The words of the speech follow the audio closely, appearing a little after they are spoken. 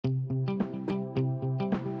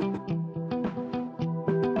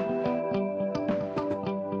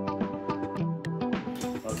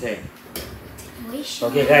Okay.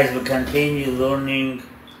 Okay, guys, we continue learning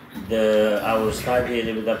our study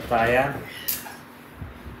with the Fetaya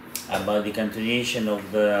about the continuation of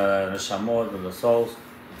the Neshamot, of the souls.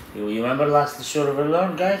 You remember last short we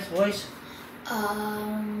learned, guys, boys?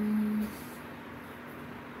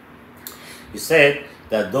 You said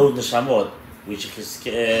that those Neshamot, which is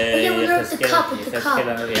we learned with the cup,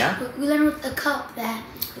 We learned with the cup that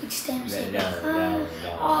each stand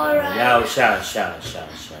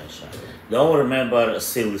Don't remember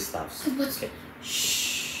silly stuff. Okay.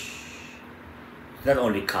 Shh. Not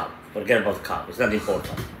only cup. Forget about cup. It's not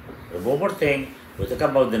important. The important thing, we talk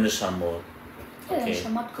about the Neshamot. Okay.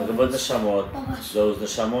 Talk about the Neshamot. Those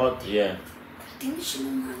Neshamot, yeah. I think the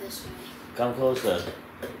Neshamot are this way. Come closer.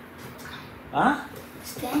 Huh?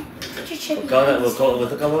 Stand. We'll talk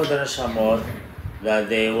about the Neshamot. That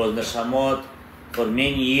there was Neshamot for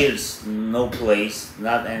many years, no place,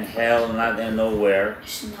 not in hell, not in nowhere.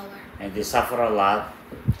 Just nowhere. And they suffer a lot.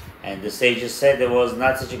 And the sages said there was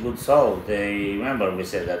not such a good soul. They remember we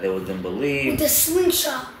said that they wouldn't believe. With the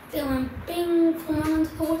slingshot, they went bing from one end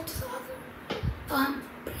of the world to the other.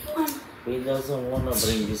 We doesn't want to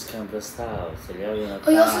bring this kind of stuff.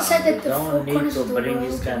 Oh, you also said that we don't need to bring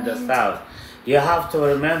this kind of stuff. You have to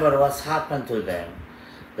remember what's happened to them.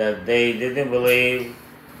 That they didn't believe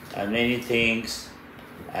in many things,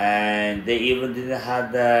 and they even didn't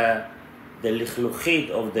have the lichluchit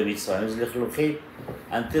of the mitzvah. It was lichluchit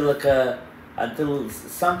until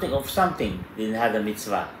something of something didn't have the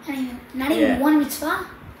mitzvah. Not even one mitzvah?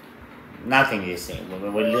 Nothing, you see.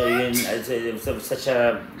 It's such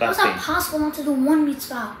a bad How is thing. that possible not to do one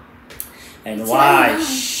mitzvah? And it's why?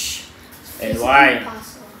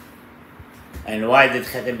 And why did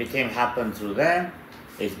Chetem B'Tim happen to them?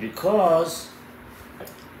 It's because,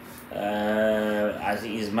 I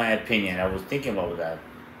think it's my opinion. I was thinking about that.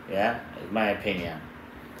 Yeah, it's my opinion.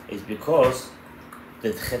 It's because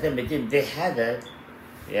the Chetem B'Tim, they had it,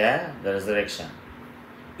 yeah, the resurrection.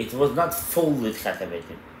 It was not full with Chetem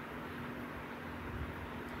B'Tim.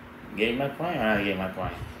 Getting my point or not getting my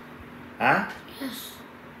point? Huh? Yes.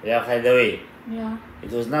 Yeah.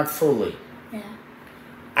 It was not fully. Yeah.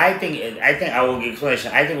 I think I will give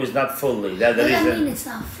explanation. I think it was not fully. That's the reason. What does that mean it's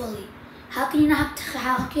not fully? How can you not have to,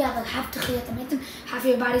 how can you have like half to half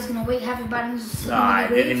your body's gonna wait, half your body's No, I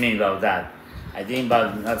didn't mean about that. I didn't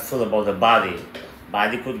about not full about the body.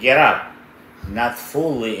 Body could get up. Not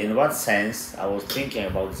fully in what sense? I was thinking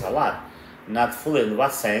about this a lot. Not fully in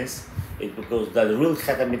what sense? It's because the real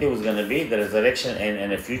Chetem B'Tim was gonna be the resurrection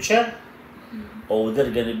and the future, or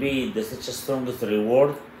they're gonna be such a strongest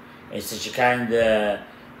reward and such a kind the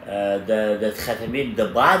Chetem B'Tim, the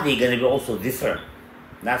body gonna be also different,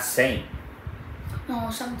 not same. No,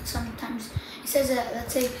 sometimes it says that.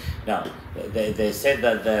 Let's say. No, they said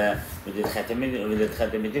that with the Chetem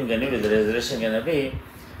B'Tim gonna be the resurrection gonna be.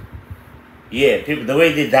 Yeah, people the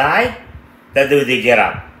way they die, that the way they get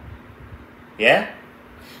up. Yeah,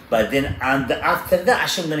 but then after that,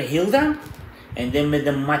 Hashem gonna heal them, and then make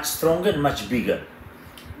them much stronger and much bigger.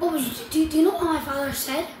 But do you know what my father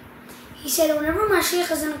said? He said whenever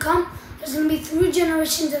Mashiach is gonna come, there's gonna be 3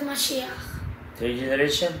 generations of Mashiach. 3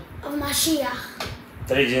 generations? Of Mashiach.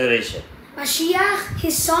 3 generations. Mashiach,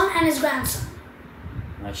 his son, and his grandson.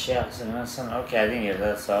 Mashiach, his grandson? Okay, I didn't hear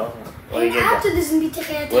that, so... Where do you get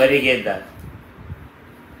that? Where do you get that?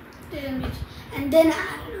 And then, I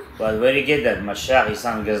don't know. But where do you get that? Mashiach, his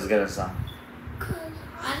son, his grandson?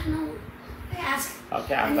 I don't know. I asked.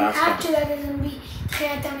 Okay, I'm asking. And after that, there's going to be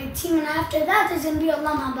Tchiyat HaMetim, and after that, there's going to be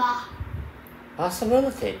Olam Haba.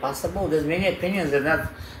 Possible. There's many opinions. They're not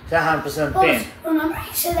 100% opinion. Remember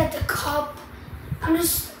you said that the cup, and I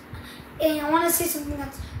want to say something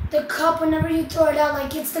that's, the cup, whenever you throw it out,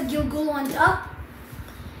 like it's the Gilgul on top.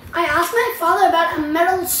 I asked my father about a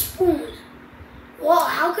metal spoon. Well,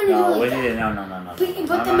 how can you do like that? No.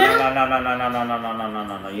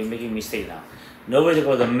 You're making a mistake now. Nobody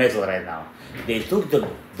about the metal right now. They took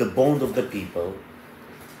the bone of the people.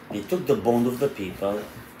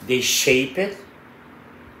 They shape it.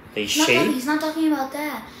 He's not talking about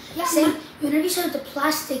that. Yeah, saying, whenever you said the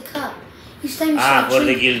plastic cup, he's saying for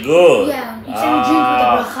the Gilgul. Yeah, he's saying drink with the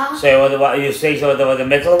bracha. So what you say? So what the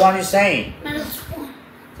metal one is saying? Metal spoon.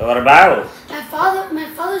 So what about? My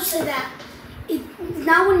father said that.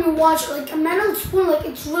 Now when you watch like a metal spoon, like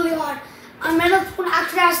it's really hard. A metal spoon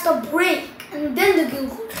actually has to break, and then the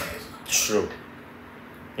Gilgul. True.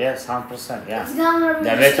 Yes, 100%. Yeah. It's not the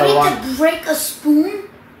metal one. To break a spoon.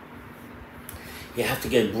 You have to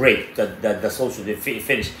get break the soul should be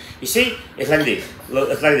finished. You see, it's like this. Look,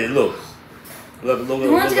 it's like this. Look.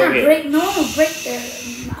 No one's gonna break. No one will break the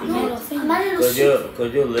metal thing.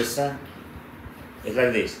 Could you listen? It's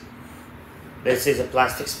like this. Let's say it's a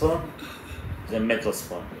plastic spoon, it's a metal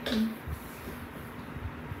spoon.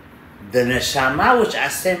 The neshama which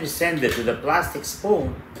Hashem sent to the plastic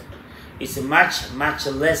spoon is much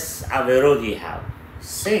less averod he have.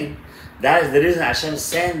 Sin. That is the reason Hashem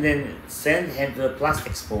sent him to the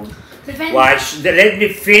plastic spoon. Why? Let me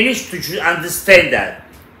finish to understand that.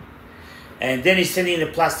 And then he's sending in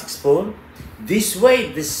the plastic spoon. This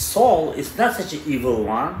way, the soul is not such an evil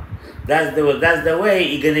one. That's the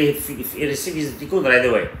way he receive his tikkun right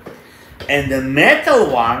away. And the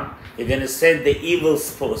metal one, you're gonna send the evil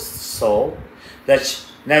soul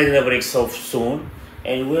that's not gonna break so soon.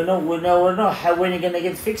 And we know how when you're gonna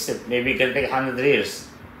get fixed. Maybe it can take 100 years.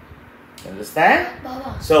 You understand?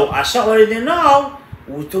 Baba. So Hashem already know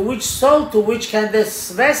to which soul, to which kind of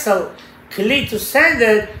vessel, kli to send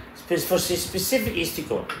it for specific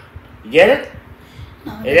istikun. You get it?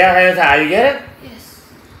 No. Eliyahu, you get it? Yes.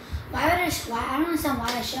 Why I don't understand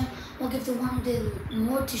why Hashem will give the one who did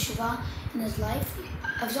more teshuvah in his life.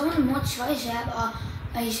 If someone did more teshuvah,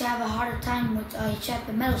 he should have a harder time with he should have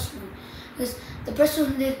the metal spoon. Because the person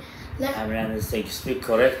who did I mean, understand. Speak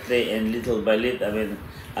correctly and little by little. I mean,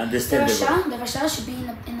 understandable. The Rasha should be in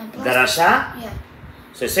the plastic. The Rasha? Yeah.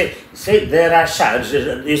 So say the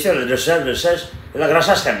Rasha. You say the Rasha, like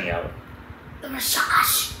Rasha's coming out. The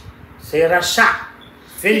Rasha. Say Rasha.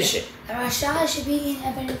 Finish it. The Rasha should be,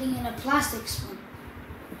 if anything, in a plastic spoon.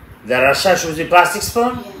 The Rasha should be plastic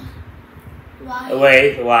spoon? Yeah. Why?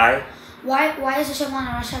 Wait, why? Why does Hashem want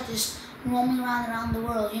a Rasha just roaming around the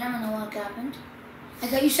world? You never know what happened.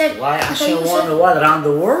 Like you said. Why Hashem want what around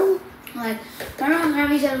the world? Like, remember when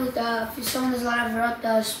Rabbi said with if someone does a lot of verot,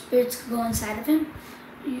 the spirits go inside of him?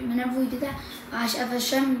 Whenever we did that, if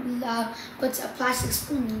Hashem puts a plastic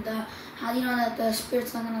spoon, how do you know that the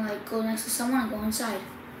spirit's not gonna like go next to someone and go inside?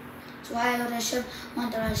 So why would Hashem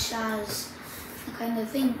want the Rashas, the kind of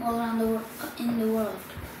thing all around the world, in the world?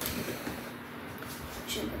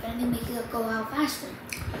 Should if anything make it go out faster.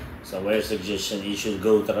 So where's the suggestion? He should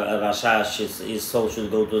go to Rasha, his soul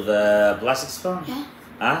should go to the plastic spoon? Yeah.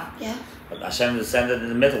 Huh? Yeah. But Hashem descended in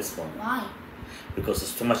the metal spoon. Why? Because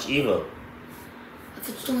it's too much evil. If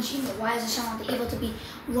it's too much evil, why does Hashem want the evil to be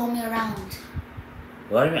roaming around?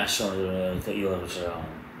 What do you mean Hashem want the evil around?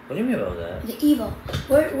 What do you mean about that? The evil.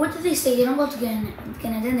 What did they say? They don't go to Gehenna,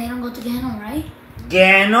 then they don't go to Gehenna, right?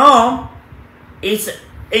 Gehenna is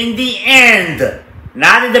in the end,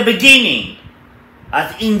 not in the beginning.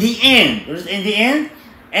 In the end. In the end?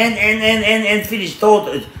 And finished.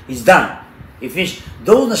 Thought it's done. He finished.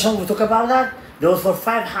 Those Hashem we talk about that, there was for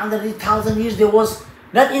 500,000 years, there was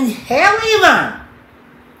not in hell even.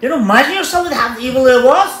 You know, imagine yourself with how evil it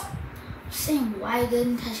was. Saying, why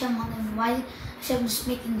didn't Hashem want him? Why did Hashem just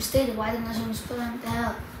make a mistake? Why didn't Hashem just put him to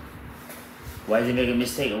hell? Why did he make a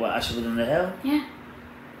mistake? Why Hashem put him to hell? Yeah.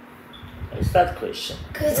 It's not question.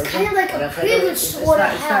 Because it's kind of like a privilege to go to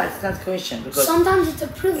hell. It's not question. Because sometimes it's a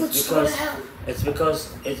privilege to go to hell. It's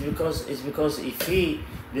because if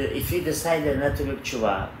he decided not to make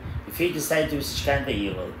tshuva, if he decided to be such kind of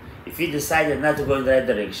evil, if he decided not to go in the right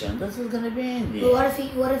direction, that's what's gonna be in there. But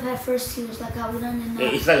what if at first he was like, I wouldn't know?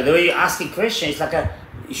 It's like the way you ask a question. It's like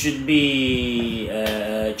it should be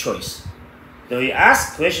a choice. The way you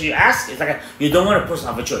ask question, you ask. It's like you don't want a person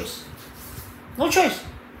to have a choice. No choice.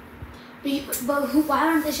 Why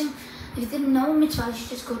don't Hashem? If you didn't know mitzvah, you should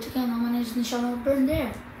just go to Gehenna and his neshama will burn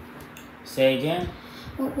there. Say again.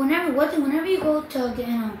 Whenever you go to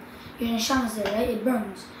Gehenna, your neshama is there, right? It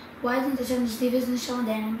burns. Why didn't Hashem just leave his neshama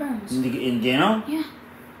there and it burns? In Gehenna? Yeah.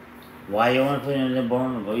 Why you want to put him in the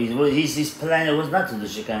burn? His plan was not to do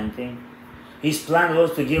such kind of thing. His plan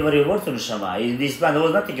was to give a reward to Neshama. His plan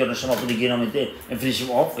was not to give Neshama to the Gehenna and finish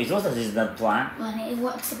him off. It wasn't his plan.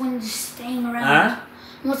 What's the point of just staying around? Huh?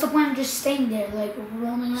 What's the point of just staying there, like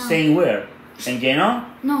roaming around? Staying where? In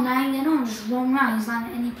Gehenna? No, not in Gehenna. Just roaming around. He's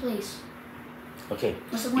not in any place. Okay.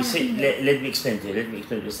 What's the point You see, let me explain to you. Let me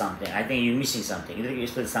explain to you something. I think you're missing something. Let me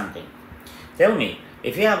explain something. Tell me,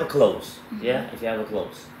 if you have a clothes, yeah, if you have a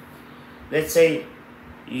clothes, let's say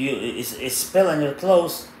it's spill on your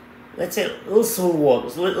clothes. Let's say a little smooth water,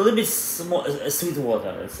 a little bit small, sweet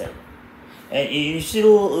water. Let's say, and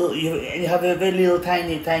you have a very little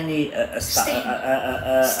tiny Stain.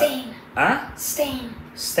 Huh? Stain.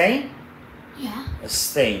 Stain? Yeah. A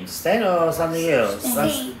stain or something else?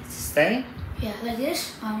 Stain? Yeah, like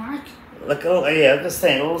this. Mark. Like a little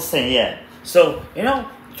stain, yeah. So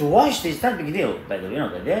to wash this, it's not a big deal. By the way, you know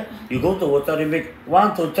that, yeah. You go to water, you make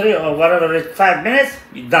 1, 2, 3, or whatever, 5 minutes,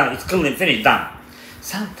 you're done. It's clean, finished, done.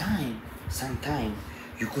 Sometime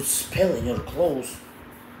you could spill in your clothes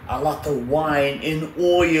a lot of wine and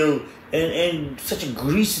oil and such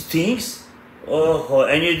greasy things. Oh,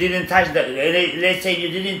 and you didn't touch the. Let's say you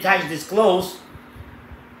didn't touch this clothes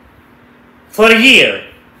for a year.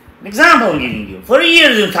 An example I'm giving you. For a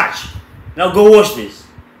year you didn't touch. Now go wash this.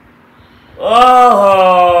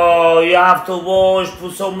 Oh, you have to wash,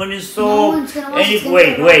 put so many soap.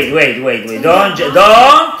 Wait. Don't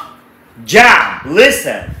jump.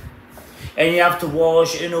 Listen. And you have to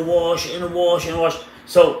wash and wash.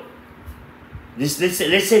 So let's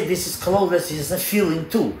say this is clothes. Let's say it has a feeling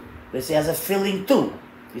too. Let's say it has a feeling too.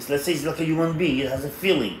 Let's say it's like a human being. It has a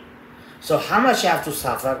feeling. So how much you have to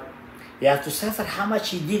suffer? You have to suffer how much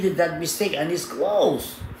he did that mistake on his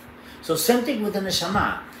clothes. So same thing with the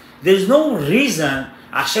neshama. There's no reason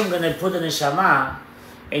Hashem gonna put the neshama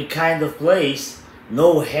in kind of place,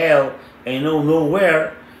 no hell and no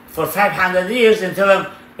nowhere for 500 years and tell them,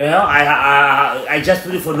 I just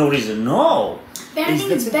put it for no reason. No. If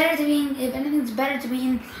anything, it's better to be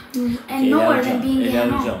in and nowhere than being in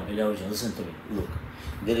home. Eliyahu, listen to me. Look,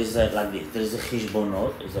 there is like this. There is a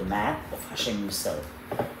chishbonot, is a map of Hashem himself.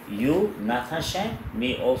 You, not Hashem.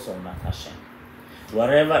 Me, also not Hashem.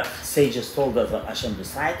 Whatever sages told us what Hashem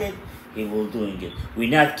decided, He will doing it. We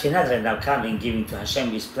cannot right now come and giving to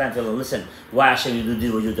Hashem His plan. Tell Him, listen, why Hashem you do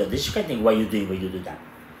this, what you do this kind of thing, why you doing, what you do that.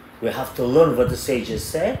 We have to learn what the sages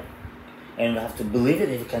said, and we have to believe it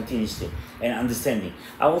if continuously and understanding.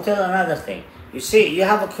 I will tell you another thing. You see, you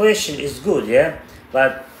have a question, it's good, yeah,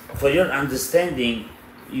 but for your understanding,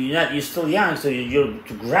 you're still young, so you're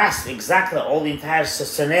to grasp exactly all the entire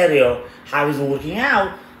scenario, how it's working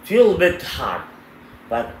out, it's a little bit hard.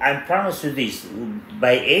 But I promise you this,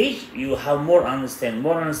 by age, you have more understanding,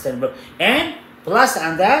 and plus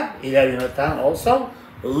on that, Eliyahu also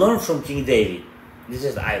learn from King David. This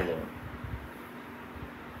is I learned.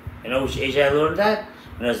 You know which age I learned that?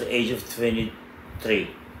 When I was the age of 23.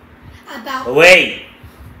 Wait!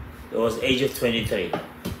 It was age of 23.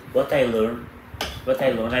 What I learned like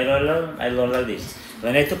this.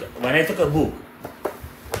 When I took a book,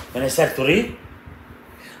 when I started to read,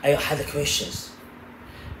 I had the questions.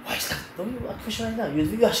 Why is that? What question like that?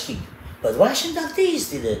 You're asking. But why should like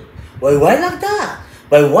this? Did it? Why like that?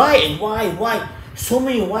 But why and why? So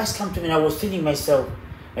many whys come to me and I was thinking myself,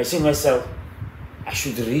 I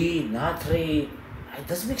should read, not read. It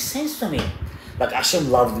doesn't make sense to me. Like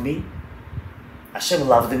Hashem loved me.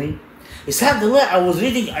 It's happened I was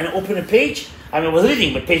reading and I opened a page. I was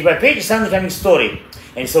reading, but page by page, it's not becoming story.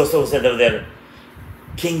 And so said over there,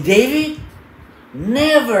 King David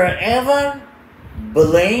never ever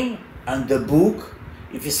blame on the book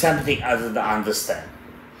if it's something other than understand.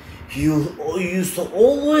 He used to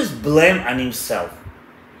always blame on himself.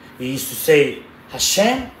 He used to say,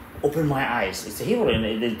 Hashem, open my eyes. It's a Hebrew, and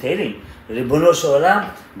they tell him, Ribono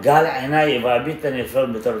Shalom, Gal Einai Va'abita Nefel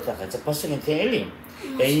B'Torotach. It's a pasuk in Tehillim.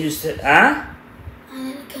 And he used to,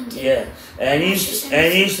 Yeah. And he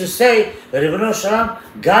used to say, Ribono Shalom,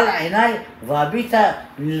 Gal Einai Va'abita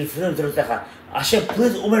Nefel B'Torotach. Hashem,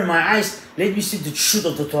 please open my eyes. Let me see the truth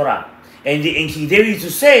of the Torah. And King David used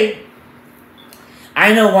to say,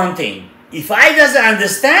 I know one thing. If I doesn't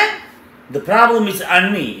understand, the problem is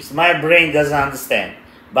on me. It's my brain doesn't understand.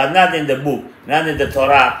 But not in the book, not in the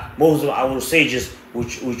Torah. Most of our sages,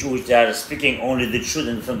 which are speaking only the truth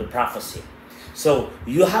and from the prophecy. So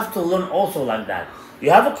you have to learn also like that.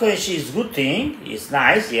 You have a question, it's a good thing, it's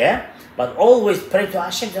nice, yeah. But always pray to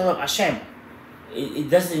Hashem. Tell him, Hashem. It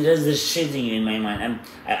doesn't shading in my mind.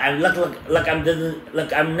 I'm not agree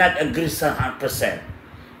 100%.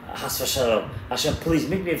 Hashem, please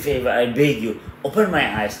make me a favor. I beg you, open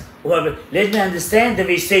my eyes. Let me understand the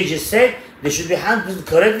way sages said. They should be 100%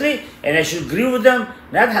 correctly, and I should agree with them.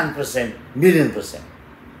 Not 100%, 1,000,000%.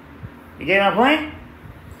 You get my point?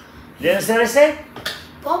 Do you understand what I said?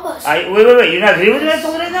 Wait. You not agree with me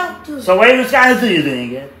right now? So why are you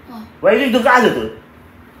doing it? Why are you doing the attitude?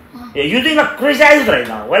 Yeah, you're doing a crazy attitude right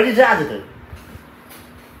now. Why did you do attitude?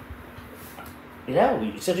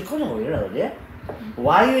 It's a recording, yeah?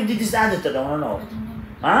 Why you did this attitude? I want to know.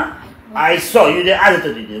 Huh? I saw you did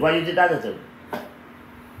attitude. Why you did attitude?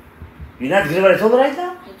 You're not agree what I told you right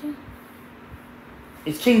now? I do.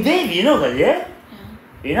 It's King David, you know that, yeah?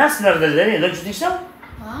 You're not smarter than him, don't you think so?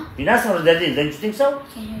 What? You're not smarter than him, don't you think so? I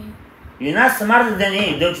can't hear you. You're not smarter than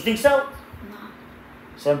him, don't you think so? No.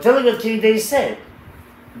 So I'm telling you what King David said.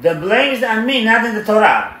 The blame is on me, not in the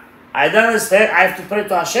Torah. I don't understand. I have to pray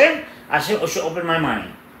to Hashem. Hashem should open my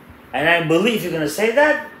mind. And I believe if you're going to say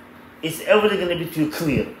that, it's everything going to be too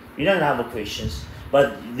clear. You don't have questions.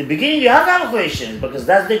 But in the beginning, you have to have questions because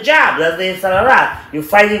that's the job. That's the Yitzhak. You're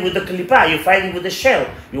fighting with the Klippa. You're fighting with the shell.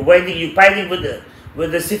 You're fighting with the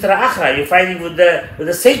Sitra Achra. You're fighting with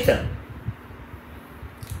the Satan.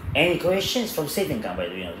 Any questions from Satan come by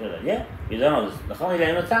the way, yeah? You don't know this.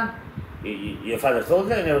 Your father told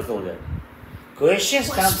that, you never told that. Questions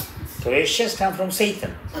come from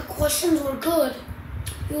Satan. The questions were good.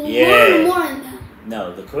 You Yeah. learn more in them.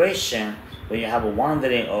 No, the question, when you have a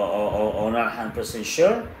wondering or not 100%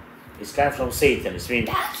 sure, it's come from Satan. It's mean,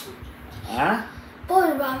 That's huh? boy,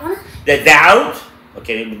 Ramana. The doubt,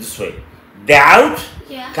 okay, let me this way. Doubt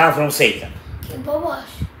Yeah. come from Satan. Okay,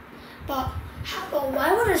 but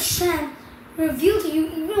why would Hashem reveal to you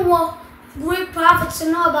even what great prophets to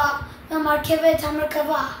know about the Markevet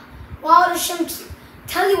HaMerkava? Why would Hashem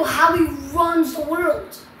tell you how He runs the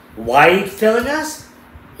world? Why are you telling us?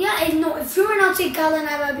 Yeah, I know. If you were not to God and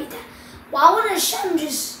I would be that. Why would Hashem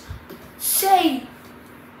just say,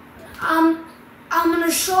 I'm going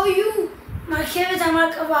to show you Markevet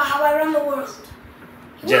HaMerkava, how I run the world?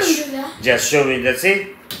 He wouldn't do that. Just show me, that's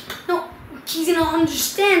it? No, He's going to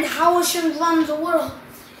understand how Hashem runs the world.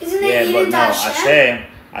 Isn't it Yeah, but needed no, Hashem?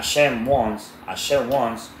 Hashem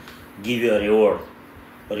wants give you a reward.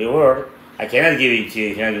 A reward, I cannot give it to you,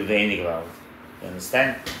 you cannot do anything about it. You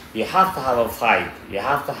understand? You have to have a fight. You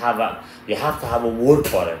have to have a word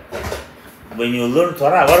for it. When you learn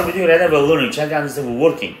Torah, what are we doing right now? We're learning, trying to understand we're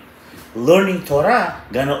working. Learning Torah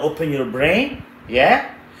gonna open your brain, yeah?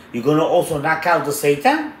 You're gonna also knock out the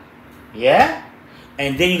Satan, yeah?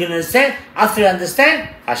 And then you're gonna say, after you understand,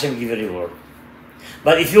 Hashem give you a reward.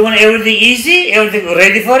 But if you want everything easy, everything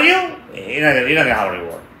ready for you, you're not gonna have a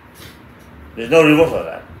reward. There's no reward for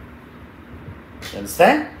that. You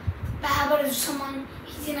understand? But how about if someone,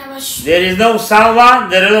 he didn't have a There is no someone,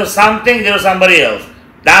 there is no something, there is somebody else.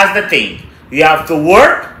 That's the thing. You have to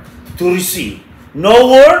work to receive. No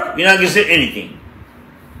work, you're not going to receive anything.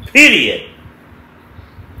 Period.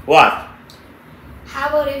 What? How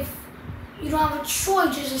about if you don't have a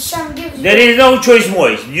choice, just Hashem gives you? There is no choice,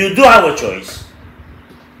 Moise. You do have a choice.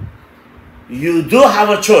 You do have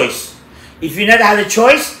a choice. If you not have a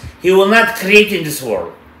choice, He will not create in this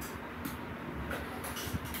world.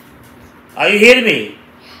 Are you hearing me?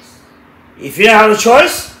 Yes. If you don't have a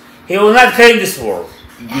choice, He will not create in this world.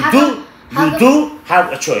 You do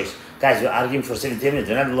have a choice. Guys, we're arguing for 17 minutes.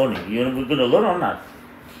 You're not learning. You're going to learn or not?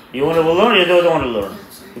 You want to learn or you don't want to learn?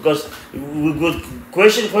 Because we good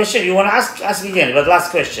question. You want to ask again, but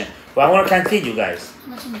last question. But I want to continue, guys.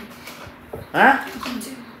 Huh?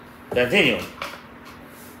 Continue.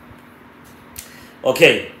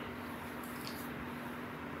 Okay.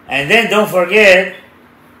 And then don't forget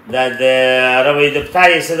that Rabbi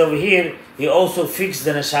Fetaya said over here, he also fixed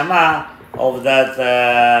the neshama of that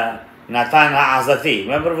Natan HaAzati.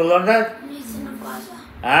 Remember we learned that? Nathan of Gaza.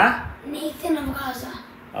 Huh? Nathan of Gaza.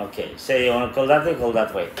 Okay, say you want to call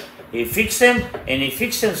that way. He fixed him, and he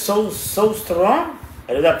fixed him so strong.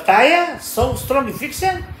 Rabbi Fetaya, so strong, he fixed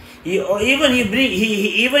him. He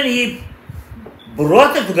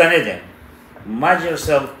brought him to Gan Eden. Imagine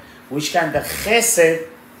yourself which kind of chesed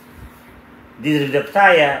did Rabbi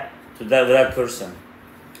Fetaya to that person.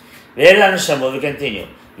 ואלה הנשמות, וקנטיניו,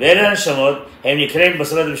 ואלה הנשמות הם נקראים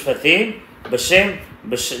בסוד המשפטים בשם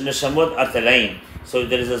נשמות ארטלאים. So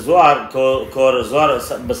there is a Zohar called Zohar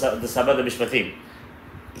the Sabbat המשפטים.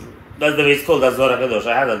 That's the way it's called, that's Zohar HaKadosh.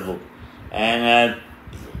 I have that book. And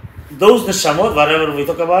those neshamot, whatever we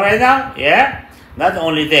talk about right now, yeah, not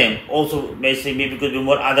only them, also maybe could be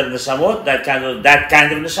more other neshamot, that kind of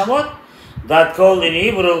neshamot, that called in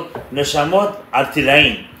Hebrew neshamot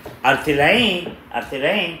artilain.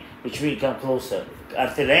 Artilain, which means come closer.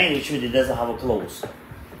 Artilain, which means it doesn't have a clothes.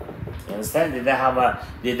 You understand? They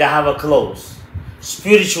don't have a clothes.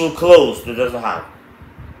 Spiritual clothes they doesn't have.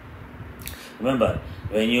 Remember,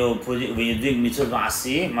 when you're doing mitzvot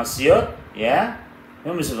masiyot, yeah?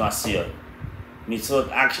 Remember mitzvot masiyot?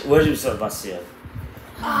 Mitzvot action. Where's mitzvot masiyot?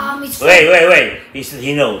 Mitzvot. Wait. He said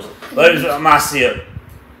he knows. Where is masiyot?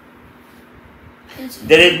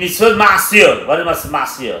 There is mitzvot masiyot. What is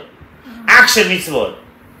masiyot? Action mitzvot.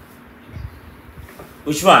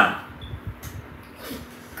 Which one?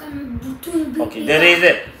 Okay, there is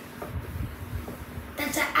it.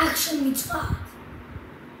 That's an action mitzvah.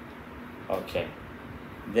 Okay.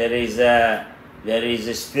 There is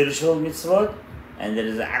a spiritual mitzvot and there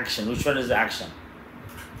is an action. Which one is the action?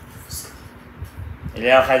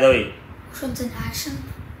 Eliyahu. Which one's an action?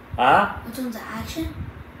 Huh? Which one's an action?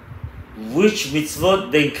 Which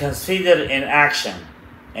mitzvot they consider an action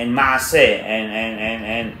and maaseh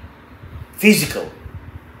and physical?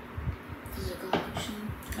 Physical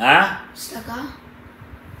action. Huh? Tzedakah.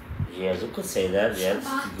 Yes, you could say that. Yes,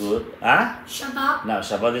 Shabbat. good. Huh? Shabbat. No,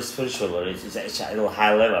 Shabbat is spiritual, but it's a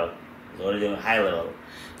high level. It's already on high level.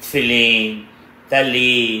 Tefillin,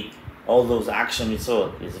 talit, all those action mitzvot.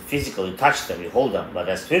 It's physical, you touch them, you hold them, but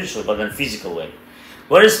that's spiritual, but in a physical way.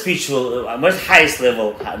 What is spiritual? What's highest level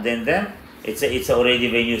than them? It's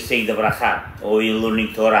already when you say the bracha, or you're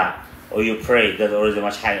learning Torah, or you pray. That's already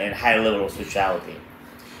much higher and higher level of spirituality.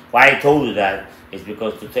 Why I told you that is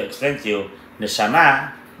because to explain to you,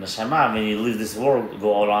 neshama, when you leave this world,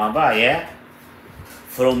 go all on by, yeah.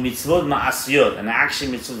 From mitzvot ma'asiyot, an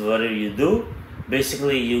action mitzvot, whatever you do,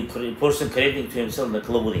 basically person creating to himself the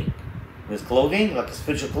clothing. There's clothing, like a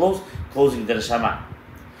spiritual clothes, clothing the neshama.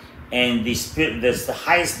 And there's the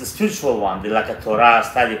highest, the spiritual one, like a Torah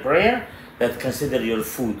study prayer, that consider your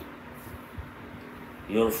food.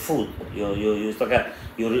 Your food, it's like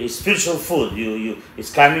your spiritual food.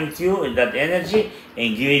 It's coming to you in that energy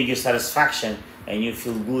and giving you satisfaction, and you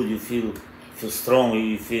feel good. You feel strong.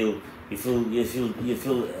 You feel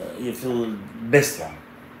best one.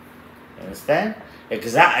 Understand?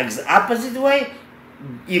 Opposite way,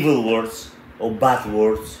 evil words or bad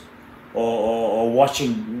words, or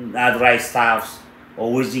watching not right stuffs,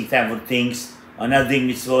 or wasting time for things, or not doing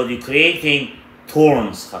mitzvot. You're creating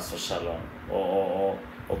thorns, chas v'shalom, or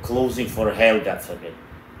closing for hell, God forbid.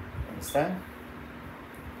 Understand?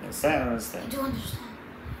 Understand? I do understand.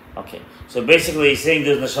 Okay. So basically, he's saying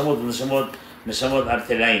there's neshamot are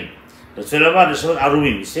telaim. The neshamot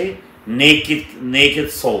arumim. You see,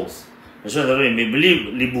 naked souls. Neshamot arumim. They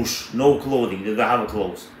believe libush, no clothing. They don't have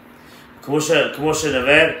clothes. K'moshe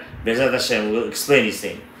never bezat Hashem. We'll explain this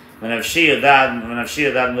thing. Menafshi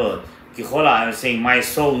yadad mod. I'm saying my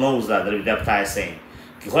soul knows that. Rabbi Fetaya is saying.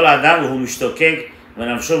 Kichol adam hu mishtokek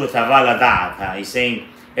v'nafsho b'tava lada'at. He's saying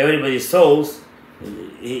everybody's souls,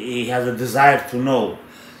 he has a desire to know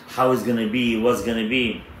how it's going to be, what's going to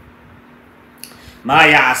be. Ma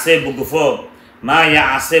ya'aseh b'gufo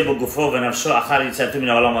v'nafsho achar yitzatu min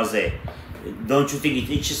ha'olam hazeh. Don't you think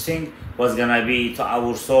it's interesting what's going to be to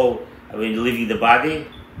our soul when leaving the body?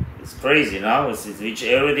 It's crazy, you know? It's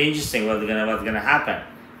already interesting what's going to happen,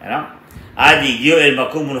 you know? Until you're going to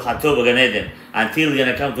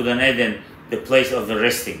come to Gan Eden, the place of the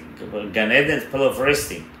resting. Gan Eden is place of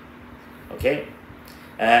resting. Okay?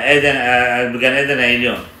 Gan Eden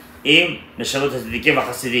Elyon. Im neshamot tzadikim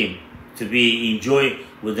v'chasidim, to be enjoyed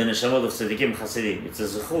with the neshamot of tzadikim v'chasidim. It's a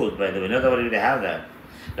zechut, by the way. Not everybody have that.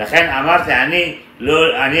 לכן אמרתי, אני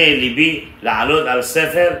ליבי לעלות על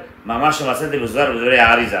ספר ממש שמצאתי בזוהר בדברי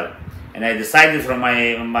האריזל. And I decided from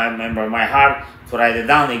my heart to write it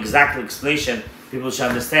down, exact explanation. People should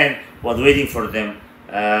understand what's waiting for them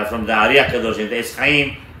from the Ariya Kadosh and the Eitz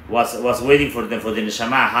Chaim, what's waiting for them for the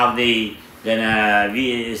neshama, how they gonna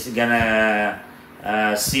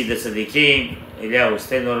see the tzadikim. Eliyahu,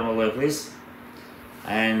 stay normal way, please.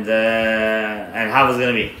 And how it's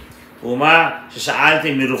gonna be. Uma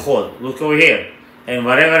shesha'alti miruchot. Look over here. And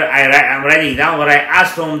whatever I'm writing down what I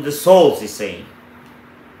asked from the souls. He's saying.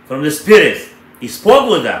 From the spirits. He spoke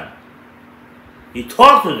with them. He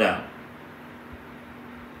talked to them.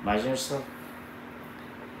 Imagine yourself.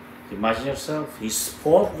 Imagine yourself. He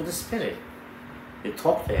spoke with the spirit. They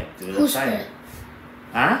talked to him. Who's spirit?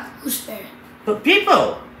 Huh? Who's spirit? But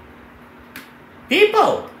people.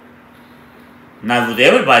 People. Not with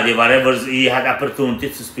everybody. Whatever he had opportunity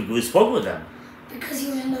to speak, we spoke with them. Because he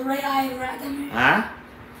was in the right eye of Adam. Huh?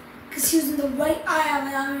 Because he was in the right eye of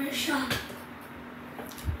Adam Rishon.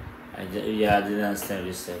 Yeah, I didn't understand what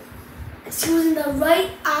you said. Because he was in the right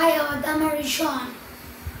eye of Adam Rishon.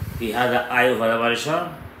 He had the eye of Adam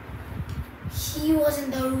Rishon? He was in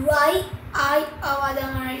the right eye of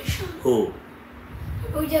Adam Rishon. Who?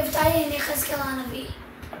 Rabbi Fetaya and Yechezkel Hanavi.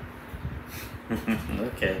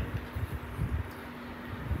 Okay.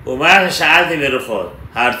 ומה ששאלתי מרוחות,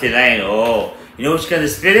 הארטילאים, oh, you know which kind of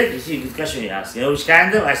spirit? You see, good question you ask. You know which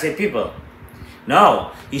kind of? I say people.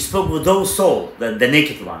 No, he spoke with those souls, the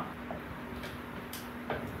naked one.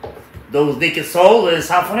 Those naked souls that are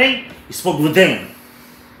suffering, he spoke with them.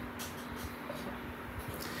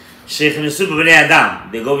 Sheikhnesu b'bnei Adam,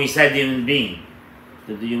 they go inside the human being,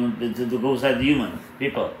 they go inside the human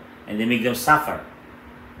people, and they make them suffer.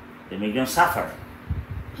 They make them suffer.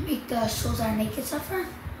 You make the souls that are naked suffer?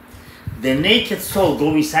 The naked soul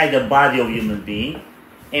go inside the body of human being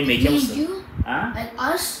and make them suffer. You? Huh? Like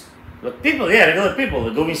us? Like people, yeah, regular people,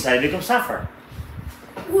 they go inside and make them suffer.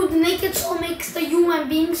 Ooh, the naked soul makes the human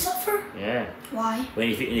being suffer? Yeah. Why?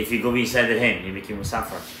 If you go inside of him, you make him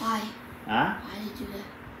suffer. Why? Huh? Why did you do that?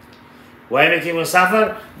 Why make him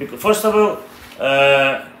suffer? Because first of all,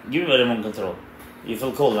 give me a remote control. You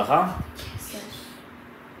feel cold, huh? Yes.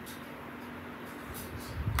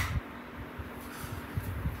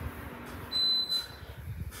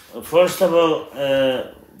 First of all,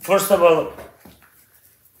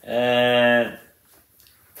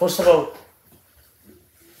 First of all,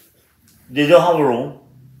 they don't have a room,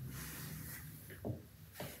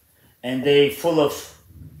 and they full of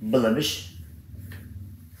blemish.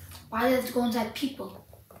 Why do they have to go inside people?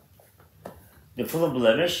 They're full of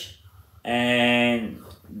blemish, and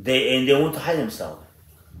they want to hide themselves.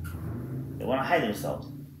 They want to hide themselves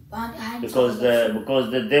because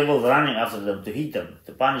the devil's running after them to hit them,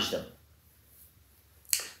 to punish them.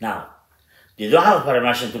 Now, they don't have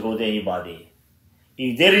permission to go to anybody.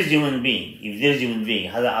 If there is human being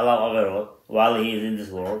has allowed Averot while he is in this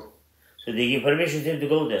world, so they give permission to him to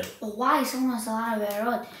go there. But why someone has a lot of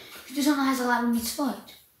Averot? If someone has a lot of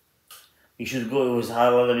mitzvot. You should go with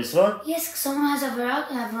halal the mitzvot? Yes, someone has Averot,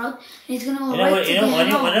 and he's going to go I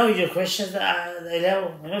know your questions,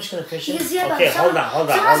 Eliyahu. I know your question. Because, yeah, okay, hold on. Someone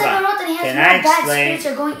has Averot and he has no bad spirits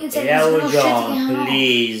are going inside Eliyahu John,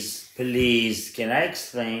 please, can I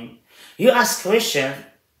explain? You ask question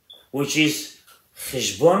which is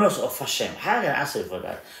Cheshbonos of Hashem. How can I answer for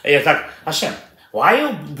that? You're like, Hashem, why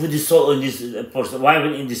you put this soul in this person? Why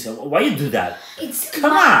in this? Why you do that?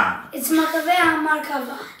 Come on. It's Makaveh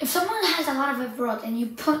Markava. If someone has a lot of Averot and you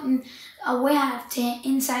put a way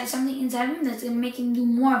inside something inside him that's going to make him do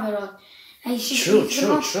more Averot. True. He's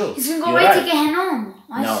going to go right to Gehenom.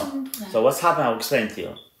 No. So what's happened? I'll explain to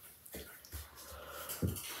you.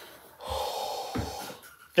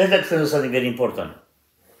 Let us tell you something very important.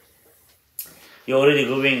 You're already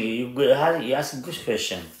going. You ask a good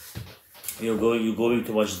question. You're going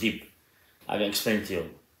too much deep. I can explain to you.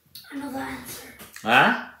 I know the answer.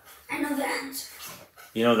 Huh? I know the answer.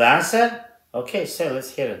 You know the answer? Okay, so let's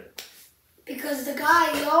hear it. Because the guy,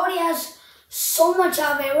 he already has so much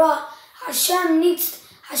Averah. Hashem,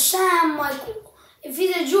 like, if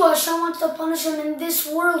he's a Jew, Hashem wants to punish him in this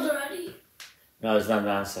world already. No, it's not the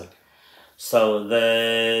answer. So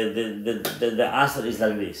the answer is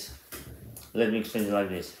like this. Let me explain it like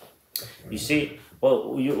this. You see,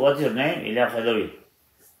 what's your name? Eliyahu.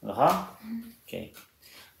 Okay.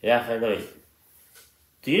 Eliyahu.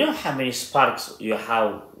 Do you know how many sparks you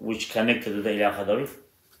have which connected to the Eliyahu?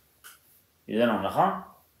 You don't know,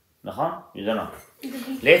 You don't know.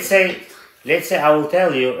 Let's say I will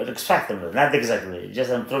tell you exactly, not exactly,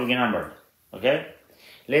 just I'm throwing a number. Okay?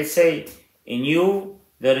 Let's say in you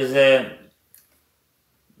there is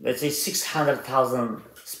let's say 600,000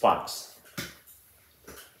 sparks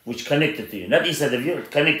which connected to you, not inside of you,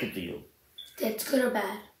 connected to you. That's good or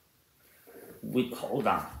bad? Hold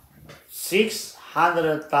on.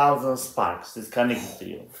 600,000 sparks is connected to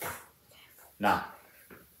you. Now,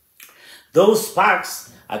 those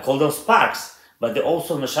sparks, I call them sparks, but they're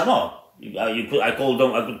also neshamot. I could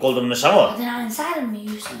call them neshamot. But they're not inside of me,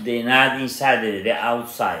 you said. They're not inside of it, they're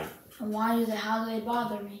outside. And how do they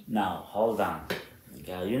bother me? Now, hold on.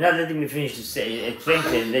 You're not letting me finish to say, explain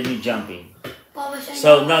it, and then you jump in.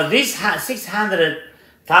 So now these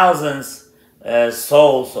 600,000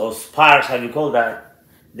 souls or sparks, how you call that,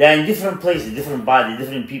 they're in different places, different bodies,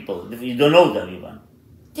 different people. You don't know them even.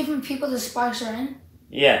 Different people the sparks are in?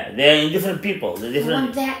 Yeah, they're in different people. They're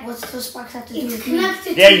different. What's those sparks have to do with me?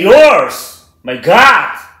 They're yours! My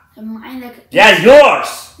God! They're mine, they're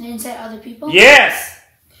yours! They're inside other people? Yes!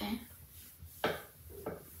 Okay.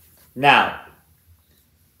 Now,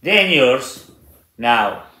 they're yours.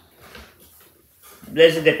 Now,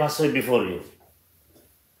 let's say they pass away before you.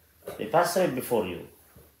 They passed away before you.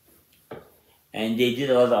 And they did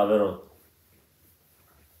a lot of averot.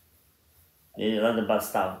 They did a lot of bad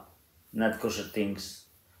stuff. Not kosher things.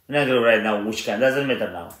 I'm not going to write now which kind. Doesn't matter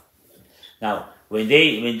now. Now, when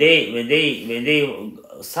they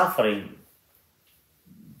suffering,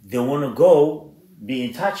 they want to go be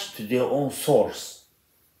in touch to their own source.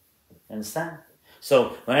 Understand?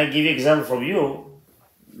 So when I give you example from you,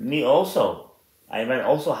 me also, I might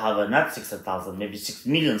also have not 600,000, maybe 6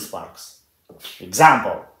 million sparks.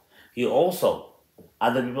 Example. You also,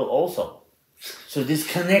 other people also. So this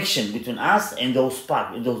connection between us and those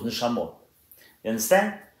sparks, and those neshamot. You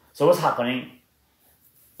understand? So what's happening?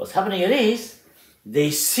 What's happening is,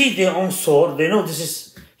 they see their own soul, they know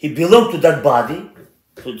he belongs to that body,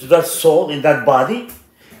 to that soul in that body,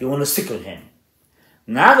 you want to stick with him.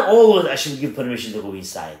 Not always I should give permission to go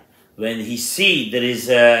inside. When he see there is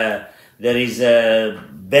a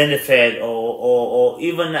benefit or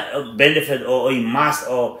even a benefit or he must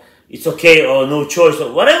or it's okay or no choice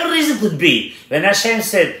or whatever reason could be. When Hashem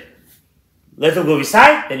said, let him go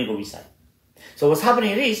inside, then you go inside. So what's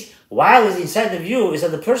happening is, while he's inside of you, inside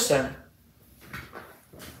the person,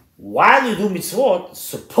 while you do mitzvot,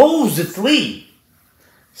 supposedly,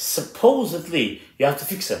 you have to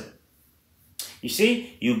fix him. You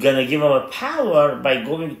see, you're going to give him a power by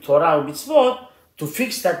going to Torah or mitzvot to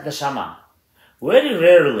fix that neshama. very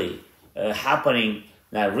rarely happening.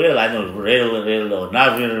 Not real, I don't know, rarely, or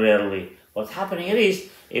not really rarely. What's happening is,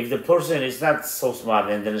 if the person is not so smart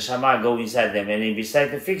and the neshama go inside them and he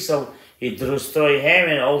decide to fix him, it destroy him,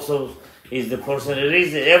 and also is the person that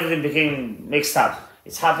is, everything became mixed up.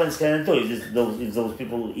 It happens kind of too. It's those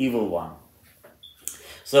people evil one.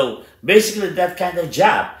 So basically that kind of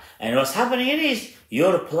job. And what's happening is,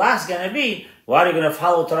 your plus gonna be, what are you gonna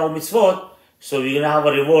follow Torah mitzvot? So you're gonna have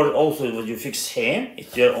a reward also when you fix him.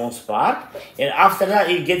 It's your own spot. And after that,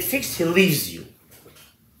 you get fixed, he leaves you.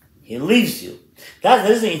 He leaves you. That's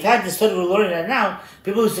the reason, in fact, the story we're learning right now,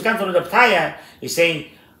 people used to come to the Fetaya, he's saying,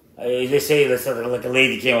 they say, let's say, like a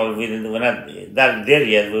lady came over, we're not there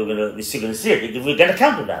yet, we're still gonna see it. We're gonna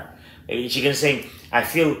come to that. She's gonna say, I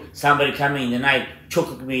feel somebody coming in the night,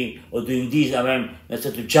 choking me, or doing this, I mean, let's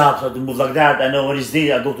say to jobs, or to move like that, I know what is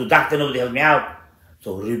this, I go to doctor, nobody help me out.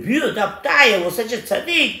 So Rabbi Fetaya was such a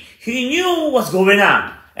tzaddik, he knew what's going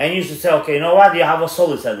on. And he used to say, okay, you know what, you have a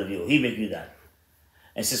soul inside of you, he made you that.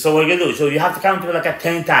 And so what are you going to do? So you have to come to me like a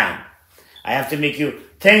 10 times. I have to make you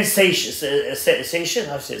 10 sessions. Sessions.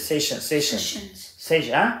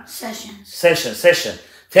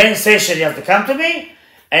 10 sessions you have to come to me,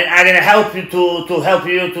 and I'm going to help you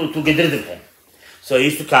to get rid of him. So he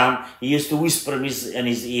used to come, he used to whisper in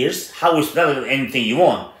his ears, how whisper, anything you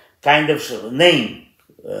want, kind of name,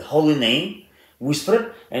 holy name,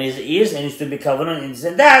 whisper in his ears, and he used to be covenant, and he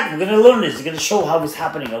said, Dad, we're going to learn this, we're going to show how it's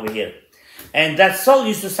happening over here. And that soul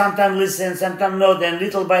used to sometimes listen, sometimes not, and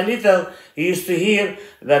little by little, he used to hear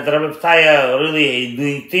that Rabbi Fetaya really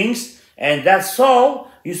doing things, and that soul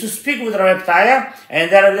used to speak with Rabbi Fetaya,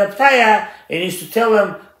 and that Rabbi Fetaya, and used to tell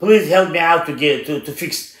him, please help me out to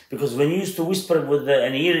fix, because when you used to whisper with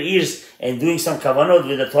the ears and doing some kavanot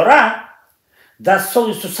with the Torah, that soul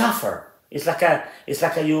used to suffer. It's like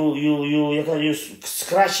you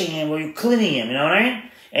scratching him or you cleaning him, you know what I mean?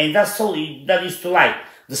 And that soul, that used to like.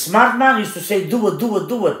 The smart man used to say, do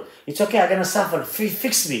it. It's okay, I'm going to suffer.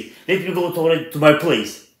 Fix me. Let me go to my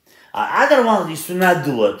place. Other ones used to not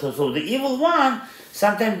do it. So the evil one,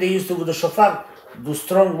 sometimes they used to, with the shofar, do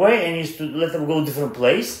strong way and used to let them go different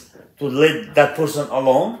place, to let that person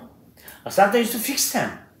alone. Or sometimes used to fix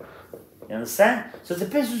them. You understand? So it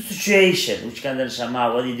depends on the situation, which kind of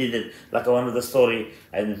neshama, what he did it. Like one of the story,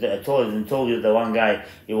 I told you the one guy,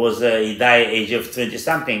 he died age of 20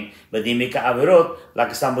 something, but he make a averot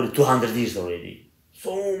like somebody 200 years already.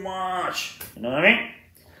 So much. You know what I mean?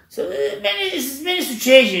 So many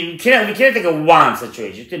situations. We cannot take a one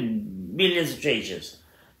situation. You can million situations.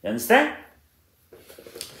 You understand?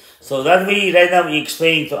 So that way, right now, he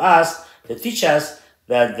explaining to us, to teach us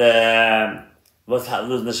that what's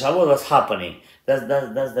happening. That's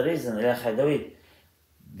the reason.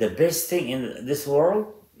 The best thing in this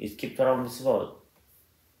world is keep Torah mitzvot.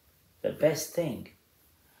 The best thing.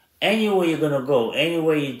 Anywhere you're gonna go,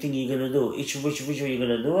 anywhere you think you're gonna do, which way you're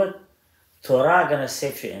gonna do it, Torah gonna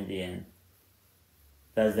save you in the end.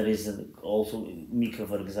 That's the reason. Also, mikveh,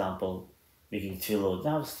 for example, making tefillot.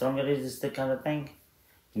 Now, stronger is the kind of thing.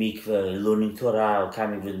 Mikveh, learning Torah,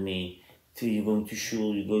 coming with me. You're going to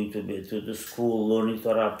shul, you're going to the school, learning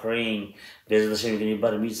Torah, praying. There's the Hashem, you're going to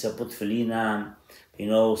bar mitzvah, put tefillin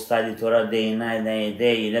on, study Torah day and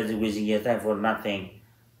day. You're not wasting your time for nothing.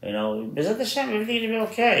 Bezat Hashem, everything will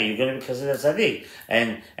be okay. You're going to be considered tzaddik,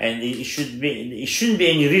 and it shouldn't be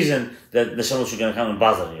any reason that the Shalom should going to come and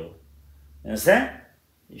bother you. Understand?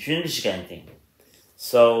 It shouldn't be such kind of thing.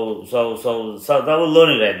 So that we're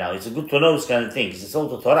learning right now. It's good to know this kind of things. It's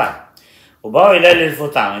also Torah.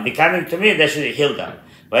 And they coming to me, they should heal them.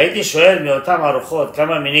 והייתי שואל מאותם ארוחות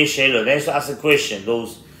כמה מיני שאלות. I used to ask a question,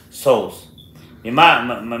 those souls.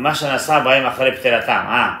 מה שנעשה בהם אחרי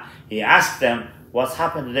פטירתם. He asked them what's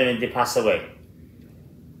happened to them when they pass away.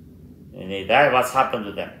 When they die, what's happened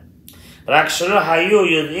to them. רק שלא היו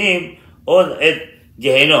יודעים עוד את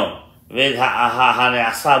גיהנום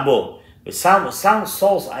והנעשה בו. But some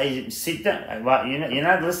souls, I sit there, you're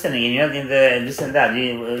not listening, you're not in the this and that,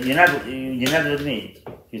 you're not with me.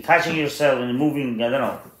 You're touching yourself and moving, I don't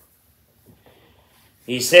know.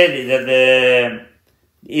 He said that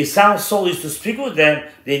if some soul used to speak with them,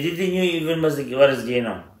 they didn't know even what is going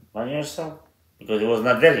on. By yourself, because it was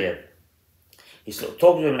not there yet. He talked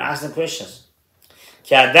to them and asked them questions.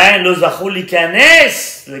 כי עדיין לא זכו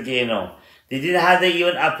להיכנס לגיהנום. They didn't have the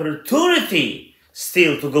even opportunity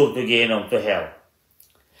still to go to Gehenom, to hell.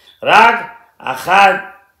 רק אחד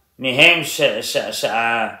מהם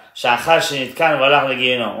שאחר שנתקן והלך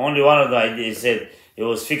לגיהנום. Only one of them, he said, he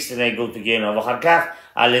was fixed and I go to Gehenom. ואחר כך,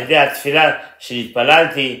 על ידי התפילה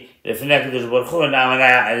שנתפללתי לפני הקדוש ברוך הוא,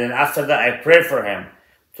 and after that I pray for him.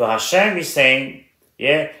 So Hashem is saying,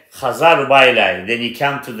 Yeah, Chazar Ubailai. Then he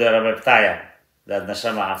come to the Rabbi Fetaya. That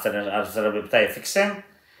Neshama after Rabbi Fetaya fix him,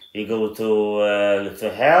 he go to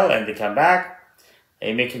hell and they come back.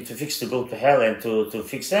 He make him to fix to go to hell and to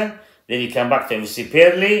fix him. Then he come back to him.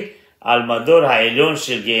 Siperli al mador ha'elyon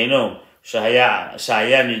shel gehenom shaya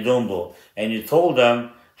nidon bo. And he told them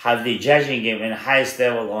how they judging him in the highest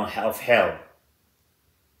level of hell.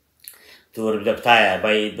 To Rabbi Fetaya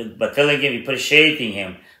by telling him, appreciating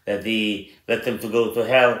him that he let him to go to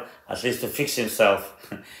hell at least to fix himself.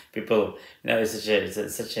 People,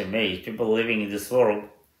 it's such a maze. People living in this world,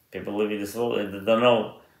 and they don't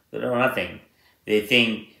know nothing. They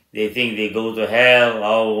think they go to hell.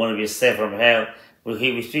 Oh, want to be saved from hell.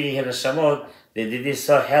 We speaking here in Shamot. They didn't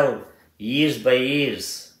saw hell years by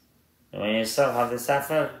years. When you saw how they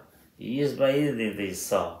suffer, years by years they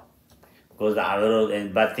saw. Because the averot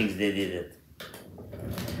and bad things they did it.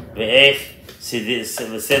 ואיך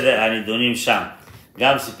בסדר הנידונים שם.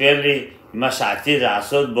 גם סיפר לי מה שעתיד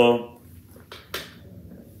לעשות בו.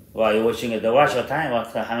 Wow, you're watching at the watch what time?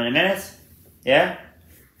 How many minutes? Yeah?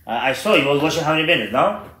 I saw you were watching how many minutes,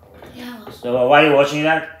 no? Yeah, I was. So why are you watching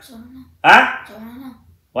that? So I don't know. Huh? So I don't know.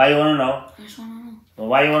 Why you want to know? I just want to know. Well,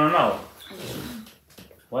 why you want to know? I just want to know.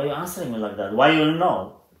 Why are you answering me like that? Why you want to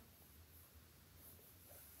know?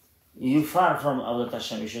 You far from Avodat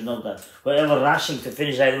Hashem, you should know that. Wherever rushing to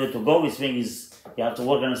finish either to go, which means you have to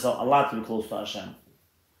work on yourself a lot to be close to Hashem.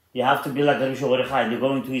 You have to be like Rabbi Shorechai. They're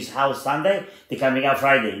going to his house Sunday, they're coming out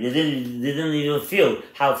Friday. They didn't even feel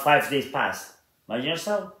how 5 days passed. Imagine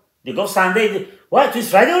yourself. They go Sunday, what, it's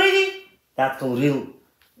Friday already? That's the real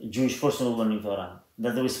Jewish person who learning Torah.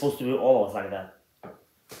 That we're supposed to be all of us like that.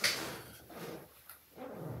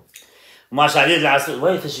 Why are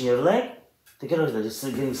you touching your leg? Take it over there, just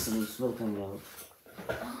getting some smoke coming out.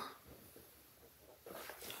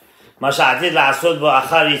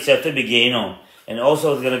 And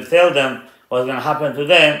also it's going to tell them what's going to happen to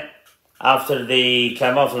them after they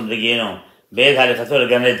come out from the Gehenom.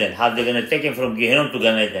 How they're going to take him from Gehenom to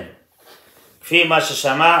Gan Eden.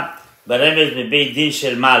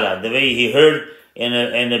 The way he heard in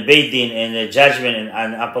a Beit Din, in a judgment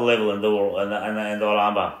and upper level in the world, and the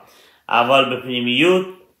Olam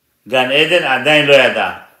Haba. Gan Eden adayin lo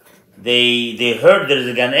yada. They heard there is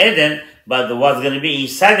a Gan Eden, but what's going to be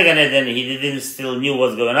inside the Gan Eden, he didn't still knew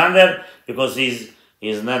what's going on there because he's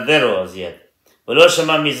not there as yet. ולא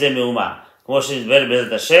שמע מזה מאומה, כמו שנדבר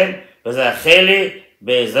בעזרת השם, וזה החלי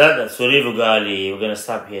בעזרת הצורי וגאלי. We're going to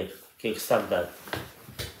stop here. Okay, stop that.